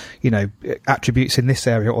 say, attributes in this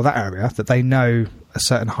area or that area that they know a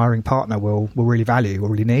certain hiring partner will really value or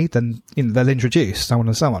really need, then they'll introduce, so on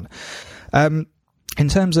and so on. In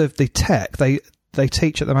terms of the tech, they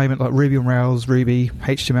teach at the moment like Ruby on Rails, Ruby,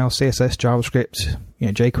 HTML, CSS, JavaScript,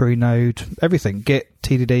 jQuery, Node, everything, Git,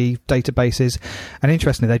 TDD, databases. And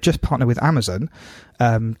interestingly, they just partnered with Amazon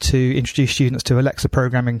to introduce students to Alexa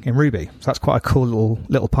programming in Ruby. So that's quite a cool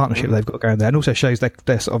little partnership they've got going there, and also shows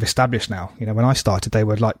they're sort of established now. When I started, they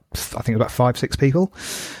were like, I think about 5-6 people.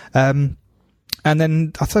 And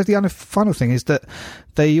then I suppose the other final thing is that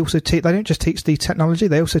they also they don't just teach the technology,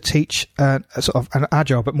 they also teach a sort of an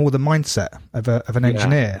agile, but more the mindset of an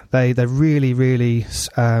engineer. They're really, really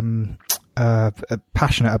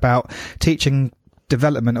passionate about teaching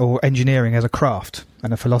development or engineering as a craft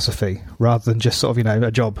and a philosophy, rather than just sort of, a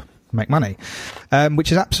job, make money,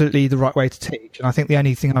 which is absolutely the right way to teach. And I think the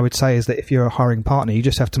only thing I would say is that if you're a hiring partner, you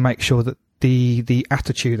just have to make sure that the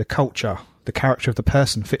attitude, the culture, the character of the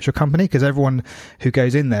person fits your company, because everyone who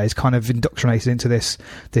goes in there is kind of indoctrinated into this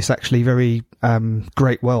actually very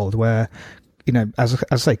great world where, as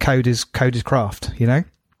I say, code is craft,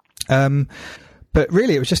 But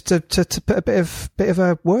really, it was just to put a bit of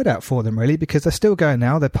a word out for them, really, because they're still going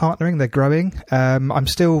now. They're partnering, they're growing.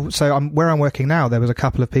 Where I'm working now, there was a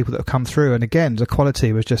couple of people that have come through, and again, the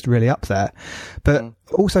quality was just really up there. But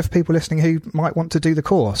also for people listening who might want to do the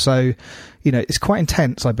course. So, it's quite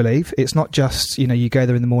intense, I believe. It's not just, you go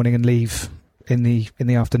there in the morning and leave in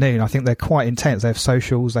the afternoon. I think they're quite intense. They have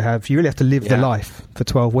socials. You really have to live the life for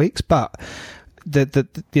 12 weeks. But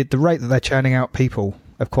the rate that they're churning out people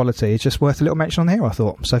of quality is just worth a little mention on here, I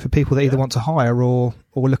thought. So for people that either want to hire or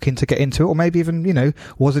looking to get into it, or maybe even,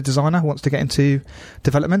 was a designer who wants to get into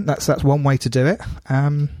development, that's one way to do it.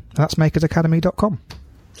 That's makersacademy.com.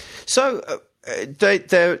 So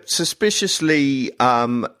they're suspiciously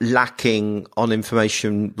lacking on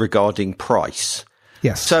information regarding price.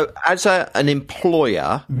 Yes. So, as an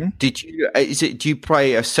employer, do you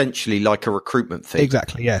pay essentially like a recruitment fee?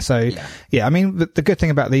 Exactly. Yeah. So, I mean, the good thing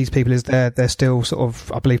about these people is they're still sort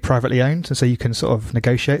of, I believe, privately owned, and so you can sort of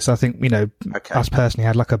negotiate. So I think, us personally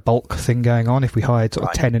had like a bulk thing going on if we hired sort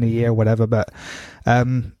of 10 in a year or whatever. But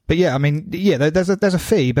yeah, I mean, there's a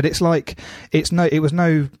fee, but it's like I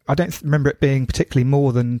don't remember it being particularly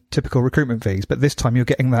more than typical recruitment fees. But this time you're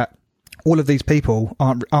getting that. All of these people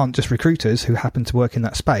aren't just recruiters who happen to work in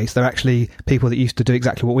that space. They're actually people that used to do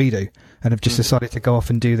exactly what we do and have just decided to go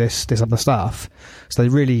off and do this other stuff. So they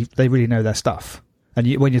really know their stuff. And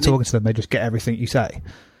when you're talking to them, they just get everything you say.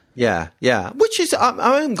 Yeah. Which is,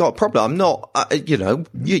 I haven't got a problem. I'm not, you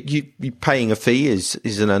paying a fee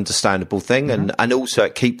is an understandable thing, and also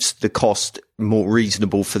it keeps the cost more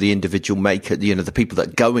reasonable for the individual maker, the people that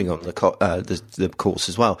are going on the course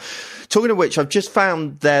as well. Talking of which, I've just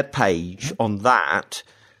found their page on that.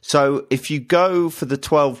 So if you go for the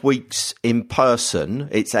 12 weeks in person,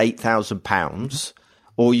 it's £8,000,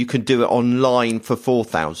 or you can do it online for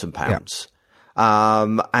 £4,000.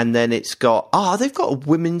 And then it's got, they've got a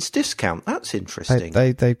women's discount. That's interesting.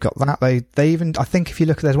 They've got that. They even, I think if you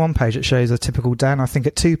look at, there's one page that shows a typical day, and I think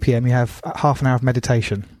at 2 p.m. you have half an hour of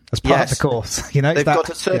meditation as part of the course. They've got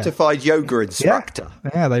a certified yoga instructor.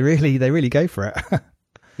 Yeah, they really go for it.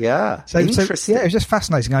 Yeah, so interesting. It was just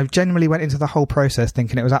fascinating. I genuinely went into the whole process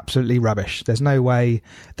thinking it was absolutely rubbish. There's no way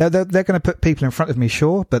they're going to put people in front of me,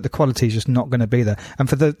 sure, but the quality is just not going to be there. And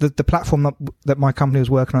for the platform that my company was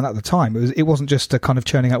working on at the time, it wasn't just a kind of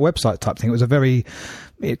churning out website type thing. It was a very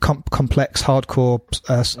complex, hardcore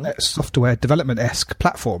software development-esque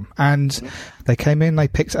platform. And they came in, they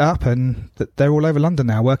picked it up, and they're all over London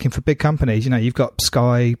now, working for big companies. You've got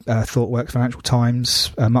Sky, ThoughtWorks, Financial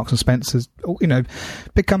Times, Marks and Spencer's.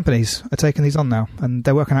 Big companies are taking these on now, and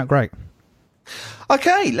they're working out great.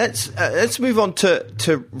 Okay, let's move on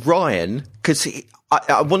to Ryan, because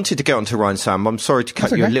I wanted to go on to Ryan, Sam. I'm sorry to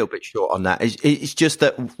cut you a little bit short on that. It's just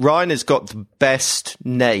that Ryan has got the best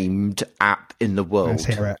named app in the world. Let's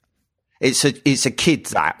hear it. It's a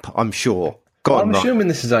kids app, I'm sure. I'm assuming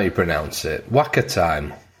this is how you pronounce it. Whacker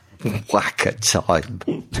Time. Whacker Time.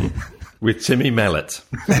 With Timmy Mellett.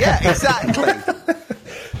 Yeah, exactly.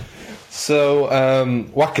 So,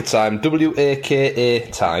 Whacker Time,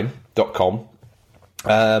 WAKA-time.com.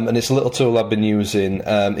 And it's a little tool I've been using.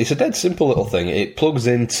 It's a dead simple little thing. It plugs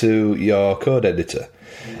into your code editor,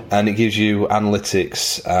 and it gives you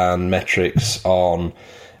analytics and metrics on,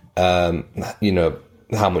 how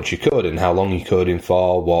much you're coding, how long you're coding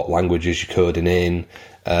for, what languages you're coding in,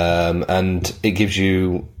 and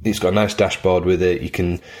it's got a nice dashboard with it. You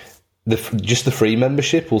can. Just the free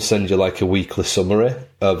membership will send you like a weekly summary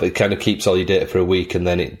of it. Kind of keeps all your data for a week and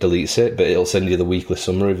then it deletes it, but it'll send you the weekly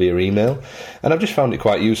summary via email. And I've just found it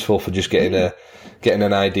quite useful for just getting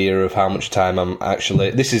an idea of how much time I'm actually.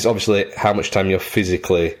 This is obviously how much time you're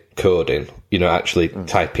physically coding. Actually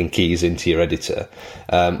typing keys into your editor,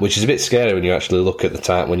 which is a bit scary when you actually look at the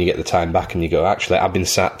time, when you get the time back and you go, actually, I've been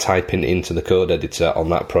sat typing into the code editor on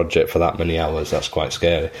that project for that many hours. That's quite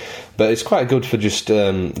scary. But it's quite good for just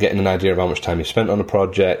getting an idea of how much time you spent on a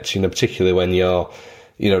project, particularly when you're,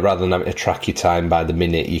 rather than having to track your time by the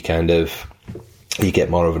minute, you get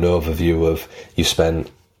more of an overview of you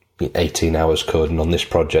spent 18 hours coding on this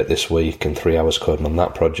project this week and 3 hours coding on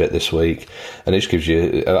that project this week, and it just gives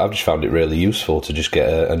you. I've just found it really useful to just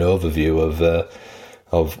get an overview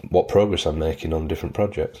of what progress I'm making on different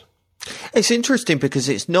projects. It's interesting because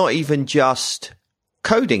it's not even just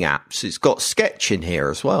coding apps; it's got Sketch in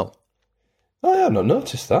here as well. Oh, yeah, I've not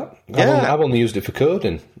noticed that. Yeah. I've only used it for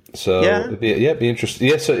coding, so it'd be interesting.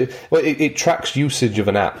 Yeah, so it tracks usage of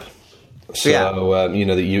an app. So that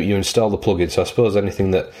you install the plugin. So I suppose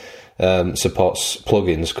anything that supports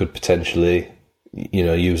plugins could potentially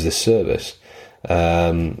use this service.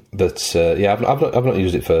 I've not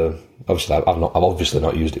used it for. Obviously, I've obviously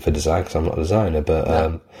not used it for design because I'm not a designer.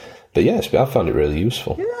 But yes, I've found it really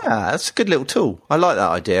useful. Yeah, that's a good little tool. I like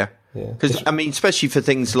that idea. Because especially for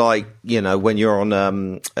things like when you're on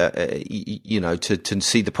to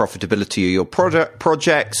see the profitability of your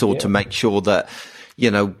projects, or to make sure that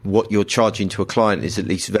what you're charging to a client is at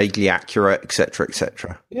least vaguely accurate, etc.,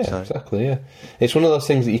 etc. Yeah, exactly. Yeah, it's one of those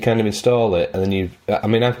things that you kind of install it, and then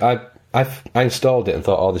I installed it and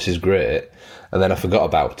thought, oh, this is great, and then I forgot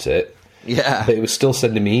about it. Yeah, but it was still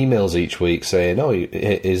sending me emails each week saying, "Oh,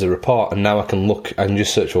 here's a report," and now I can look and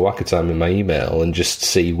just search for Whacker Time in my email and just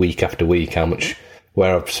see week after week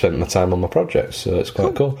where I've spent my time on my projects. So it's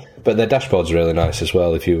quite cool. But their dashboard's really nice as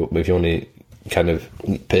well. If you only kind of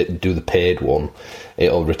do the paid one,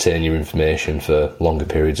 it'll retain your information for longer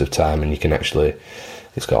periods of time, and you can actually,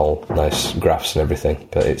 it's got all nice graphs and everything.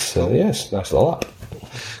 But it's it's a nice little app.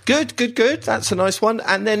 Good. That's a nice one.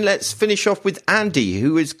 And then let's finish off with Andy,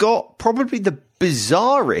 who has got probably the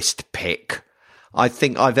bizarrest pick I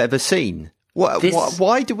think I've ever seen.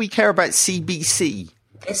 Why do we care about CBC?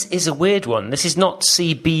 This is a weird one. This is not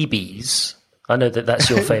CBeebies. I know that's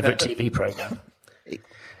your favourite TV programme.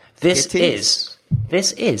 This is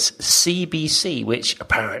CBC, which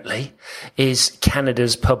apparently is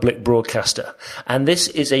Canada's public broadcaster. And this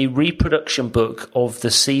is a reproduction book of the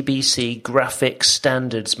CBC Graphic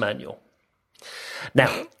Standards Manual.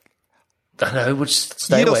 Now, I know,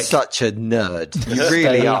 stay You're awake. such a nerd. You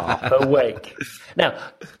really are. Awake. Now,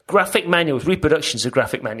 graphic manuals, reproductions of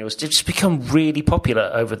graphic manuals, have just become really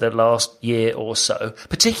popular over the last year or so,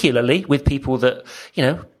 particularly with people that,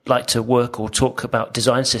 like to work or talk about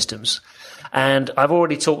design systems. And I've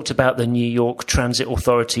already talked about the New York Transit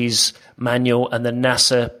Authority's manual and the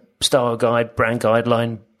NASA Style Guide Brand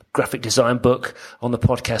Guideline graphic design book on the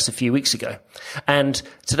podcast a few weeks ago. And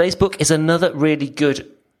today's book is another really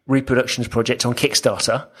good reproductions project on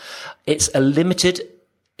Kickstarter. It's a limited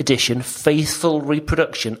edition, faithful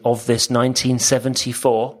reproduction of this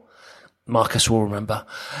 1974, Marcus will remember,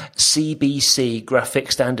 CBC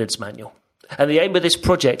Graphic Standards Manual. And the aim of this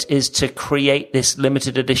project is to create this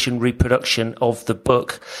limited edition reproduction of the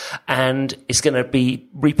book, and it's going to be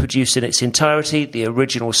reproduced in its entirety, the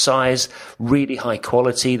original size, really high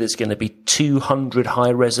quality. There's going to be 200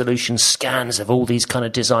 high resolution scans of all these kind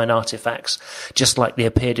of design artifacts, just like they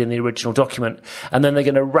appeared in the original document. And then they're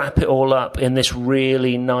going to wrap it all up in this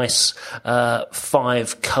really nice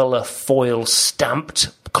 5-color foil stamped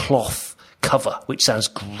cloth cover, which sounds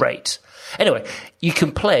great. Anyway, you can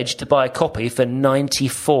pledge to buy a copy for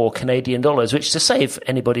 94 Canadian dollars, which, to save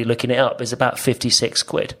anybody looking it up, is about 56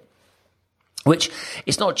 quid. Which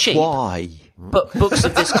is not cheap. Why? But books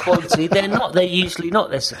of this quality, they're usually not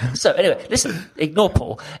this. So anyway, listen, ignore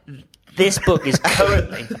Paul. This book is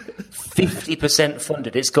currently 50%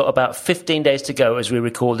 funded. It's got about 15 days to go as we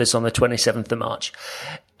record this on the 27th of March.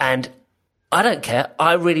 And I don't care.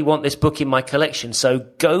 I really want this book in my collection. So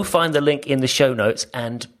go find the link in the show notes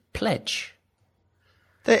and pledge.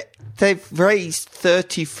 They've raised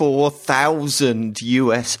 34,000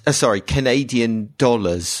 Canadian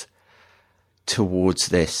dollars towards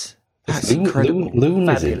this. That's incredible. Loon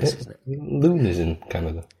Fabulous, isn't it? Loon is in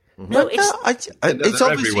Canada. No, it's it's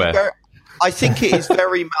obviously everywhere. I think it is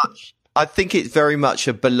very much. I think it's very much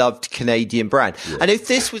a beloved Canadian brand. Yeah. And if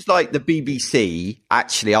this was like the BBC,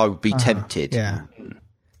 actually, I would be tempted. Yeah.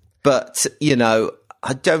 But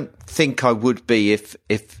I don't think I would be if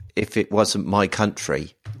it wasn't my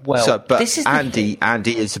country. Well, but this is Andy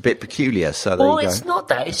is a bit peculiar. So there you go. It's not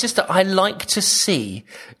that. It's just that I like to see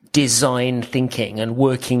design thinking and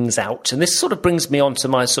workings out. And this sort of brings me on to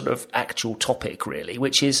my sort of actual topic, really,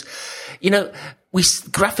 which is,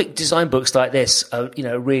 graphic design books like this are,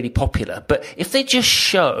 really popular. But if they just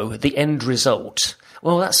show the end result,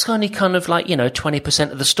 well, that's only kind of like,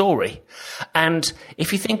 20% of the story. And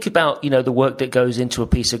if you think about, the work that goes into a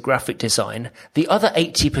piece of graphic design, the other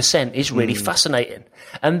 80% is really fascinating.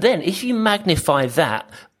 And then if you magnify that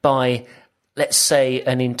by, let's say,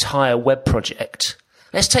 an entire web project,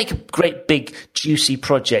 let's take a great big juicy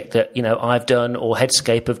project that, I've done or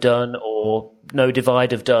Headscape have done or No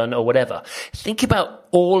Divide have done or whatever. Think about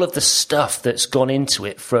all of the stuff that's gone into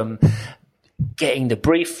it, from getting the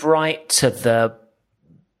brief right to the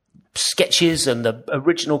sketches and the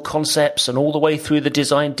original concepts and all the way through the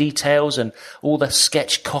design details and all the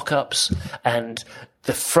sketch cock-ups and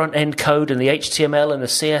the front-end code and the HTML and the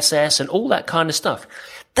CSS and all that kind of stuff.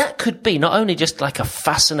 That could be not only just like a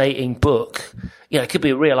fascinating book, it could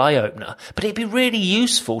be a real eye-opener, but it'd be really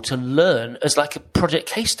useful to learn as like a project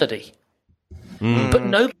case study.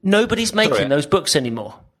 But nobody's making those books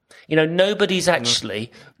anymore. Nobody's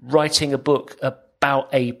actually writing a book about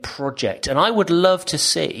a project. And I would love to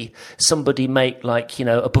see somebody make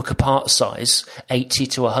a book of part size, 80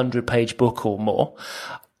 to 100 page book or more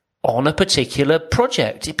on a particular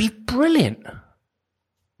project. It'd be brilliant.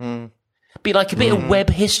 Be like a bit of web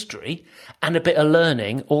history and a bit of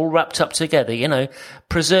learning all wrapped up together,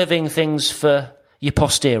 preserving things for your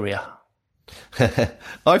posterior.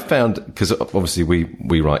 I've found, because obviously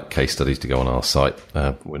we write case studies to go on our site.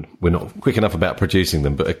 We're not quick enough about producing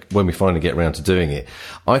them, but when we finally get around to doing it,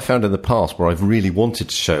 I found in the past where I've really wanted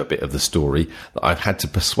to show a bit of the story that I've had to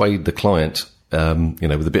persuade the client,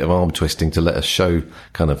 with a bit of arm twisting, to let us show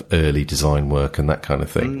kind of early design work and that kind of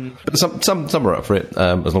thing. But some are up for it,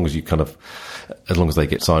 as long as they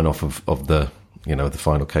get sign off of the the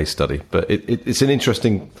final case study. But it's an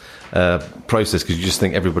interesting process because you just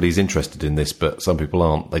think everybody's interested in this, but some people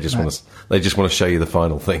aren't. They just want to show you the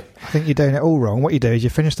final thing. I think you're doing it all wrong. What you do is you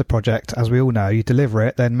finish the project, as we all know, you deliver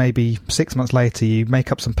it, then maybe 6 months later you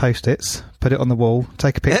make up some post-its, put it on the wall,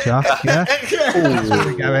 take a picture. Yeah, that's where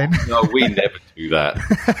we go in. No, we never do that.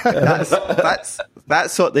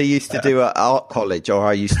 That's what they used to do at art college, or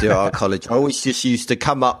I used to do at art college. I always just used to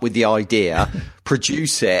come up with the idea,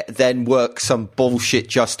 produce it, then work some bullshit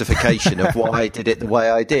justification of why I did it the way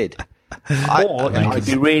I did. Or you could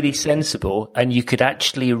be really sensible and you could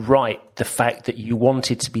actually write the fact that you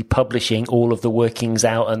wanted to be publishing all of the workings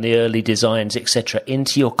out and the early designs, etc.,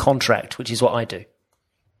 into your contract, which is what I do.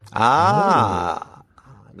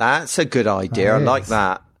 That's a good idea. I like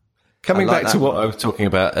that. Coming back to what I was talking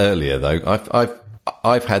about earlier, though,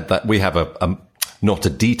 I've had that. We have a not a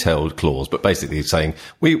detailed clause, but basically saying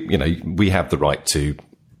we have the right to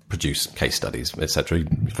produce case studies, etc.,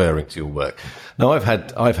 referring to your work. Now, I've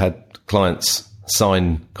had clients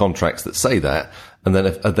sign contracts that say that, and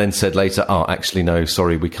then said later, actually, no,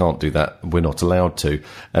 sorry, we can't do that. We're not allowed to.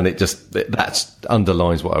 And that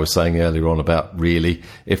underlines what I was saying earlier on about really,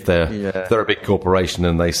 if they're a big corporation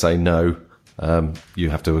and they say no,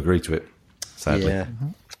 you have to agree to it. Sadly.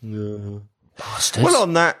 Yeah. Well,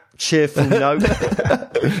 on that cheerful note,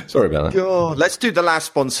 sorry about that. God, let's do the last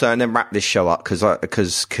sponsor and then wrap this show up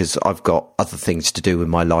because I've got other things to do in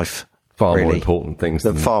my life. Far more important things.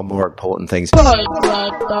 Far more important things.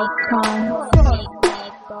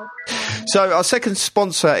 So our second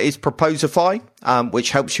sponsor is Proposify,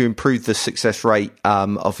 which helps you improve the success rate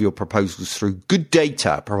of your proposals through good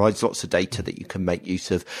data. It provides lots of data that you can make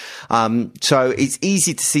use of. So it's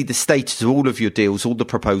easy to see the status of all of your deals, all the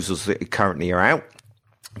proposals that currently are out.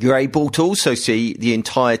 You're able to also see the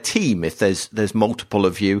entire team if there's multiple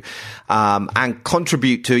of you, and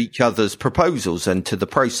contribute to each other's proposals and to the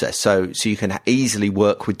process. So you can easily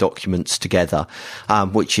work with documents together,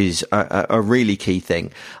 which is a really key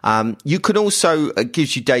thing. You can also, it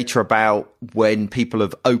gives you data about when people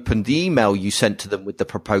have opened the email you sent to them with the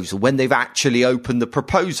proposal, when they've actually opened the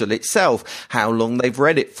proposal itself, how long they've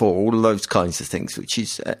read it for, all of those kinds of things, which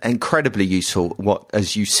is incredibly useful.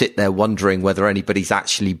 As you sit there wondering whether anybody's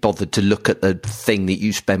actually bothered to look at the thing that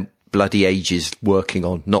you spent bloody ages working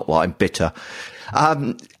on. Not that I'm bitter.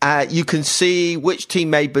 You can see which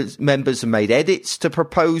team members have made edits to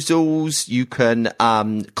proposals. You can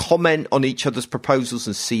comment on each other's proposals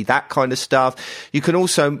and see that kind of stuff. You can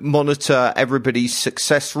also monitor everybody's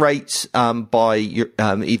success rates by your,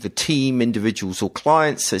 either team, individuals, or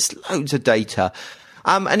clients. There's loads of data.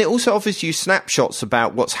 And it also offers you snapshots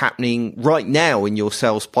about what's happening right now in your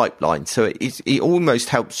sales pipeline. So it almost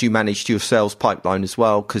helps you manage your sales pipeline as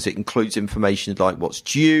well, because it includes information like what's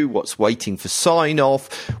due, what's waiting for sign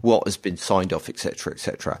off, what has been signed off, etc.,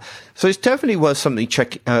 etc. So it's definitely worth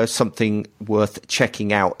something worth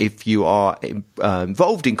checking out if you are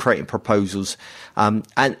involved in creating proposals,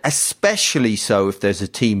 and especially so if there's a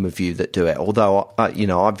team of you that do it. Although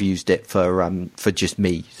I've used it for just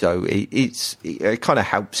me, so it kind of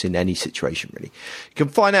helps in any situation, really. You can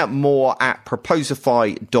find out more at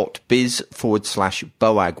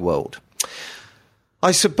proposify.biz/BOAG World.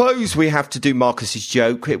 I suppose we have to do Marcus's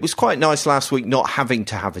joke. It was quite nice last week not having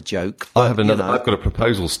to have a joke. I've got a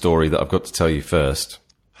proposal story that I've got to tell you first.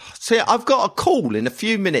 So I've got a call in a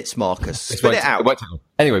few minutes, Marcus. Spit it out.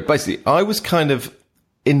 Anyway, basically, I was kind of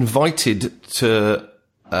invited to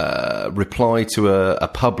reply to a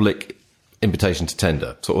public invitation to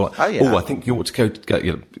tender. Sort of like, I think you ought to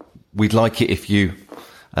go. We'd like it if you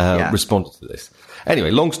responded to this. Anyway,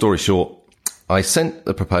 long story short, I sent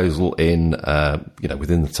the proposal in,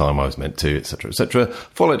 within the time I was meant to, etc., etc.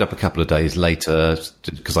 Followed up a couple of days later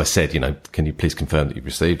because I said, can you please confirm that you've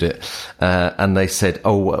received it? And they said,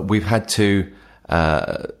 we've had to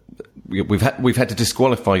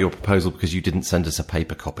disqualify your proposal because you didn't send us a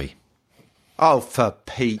paper copy. Oh, for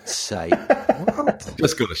Pete's sake!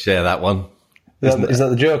 Just got to share that one. Is that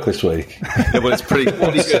the joke this week? Yeah, well, it's pretty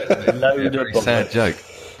good. Very sad joke.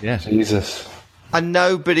 Yeah, Jesus. And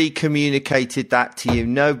nobody communicated that to you.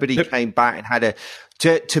 Nobody came back and had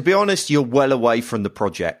to be honest, you're well away from the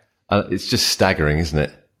project. It's just staggering, isn't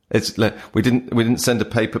it? It's we didn't send a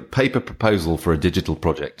paper proposal for a digital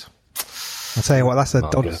project. I'll tell you what, that's a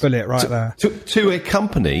dodgy bullet right there. To a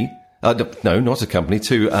company, no, not a company,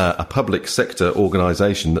 to a public sector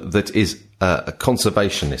organisation that is a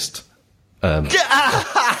conservationist. That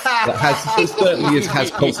certainly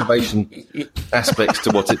has conservation aspects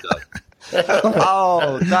to what it does.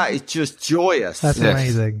 Oh, that is just joyous. That's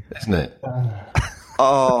amazing, isn't it?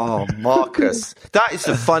 Oh, Marcus, that is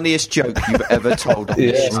the funniest joke you've ever told on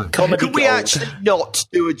this show. Comedy Could we gold. actually not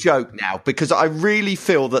do a joke now? Because I really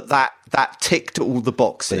feel that ticked all the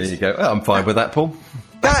boxes. There you go. Oh, I'm fine with that, Paul.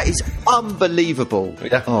 That is unbelievable.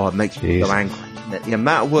 Yeah. Oh, it makes me so angry. The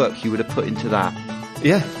amount of work you would have put into that.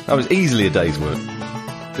 Yeah, that was easily a day's work.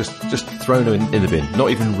 Just thrown in the bin, not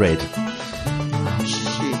even read. Oh,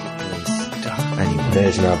 shit. Anyway.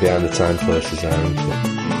 Amazing how behind the time places are, isn't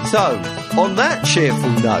it? So, on that cheerful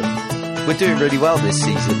note, we're doing really well this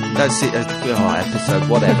season. That's it. Episode,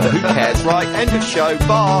 whatever. Who cares? Right, end of show.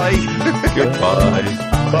 Bye. Goodbye.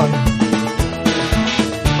 Bye.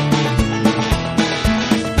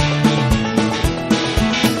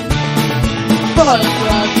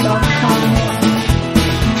 Polyglot.com.